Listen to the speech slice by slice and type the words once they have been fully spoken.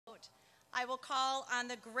I will call on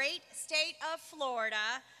the great state of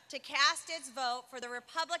Florida to cast its vote for the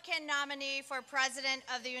Republican nominee for President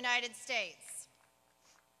of the United States.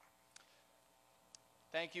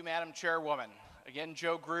 Thank you, Madam Chairwoman. Again,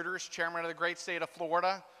 Joe Gruters, Chairman of the great state of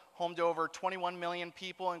Florida, home to over 21 million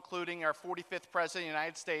people, including our 45th President of the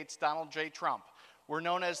United States, Donald J. Trump. We're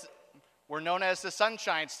known as the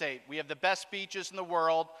Sunshine State. We have the best beaches in the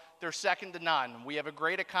world. They're second to none. We have a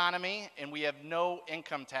great economy, and we have no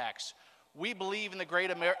income tax. We believe in the great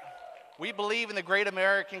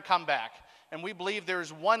American comeback, and we believe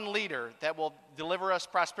there's one leader that will deliver us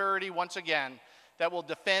prosperity once again, that will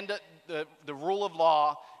defend the rule of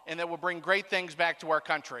law, and that will bring great things back to our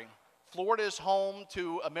country. Florida is home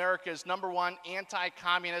to America's #1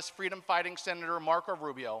 anti-communist freedom-fighting Senator Marco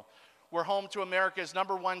Rubio. We're home to America's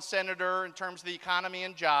 #1 senator in terms of the economy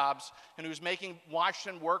and jobs, and who's making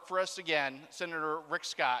Washington work for us again, Senator Rick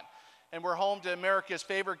Scott. And we're home to America's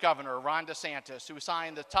favorite governor, Ron DeSantis, who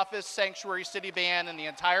signed the toughest sanctuary city ban in the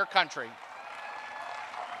entire country.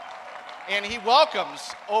 And he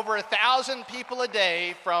welcomes over 1,000 people a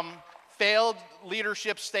day from failed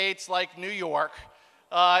leadership states like New York,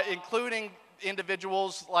 including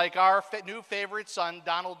individuals like our new favorite son,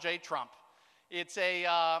 Donald J. Trump. It's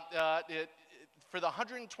for the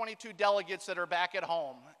 122 delegates that are back at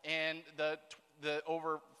home and the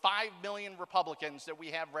over 5 million Republicans that we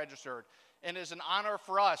have registered. And it is an honor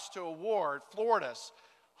for us to award Florida's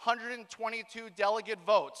 122 delegate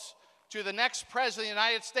votes to the next President of the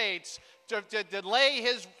United States to delay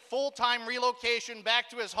his full-time relocation back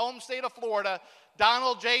to his home state of Florida,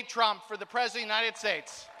 Donald J. Trump, for the President of the United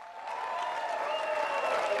States.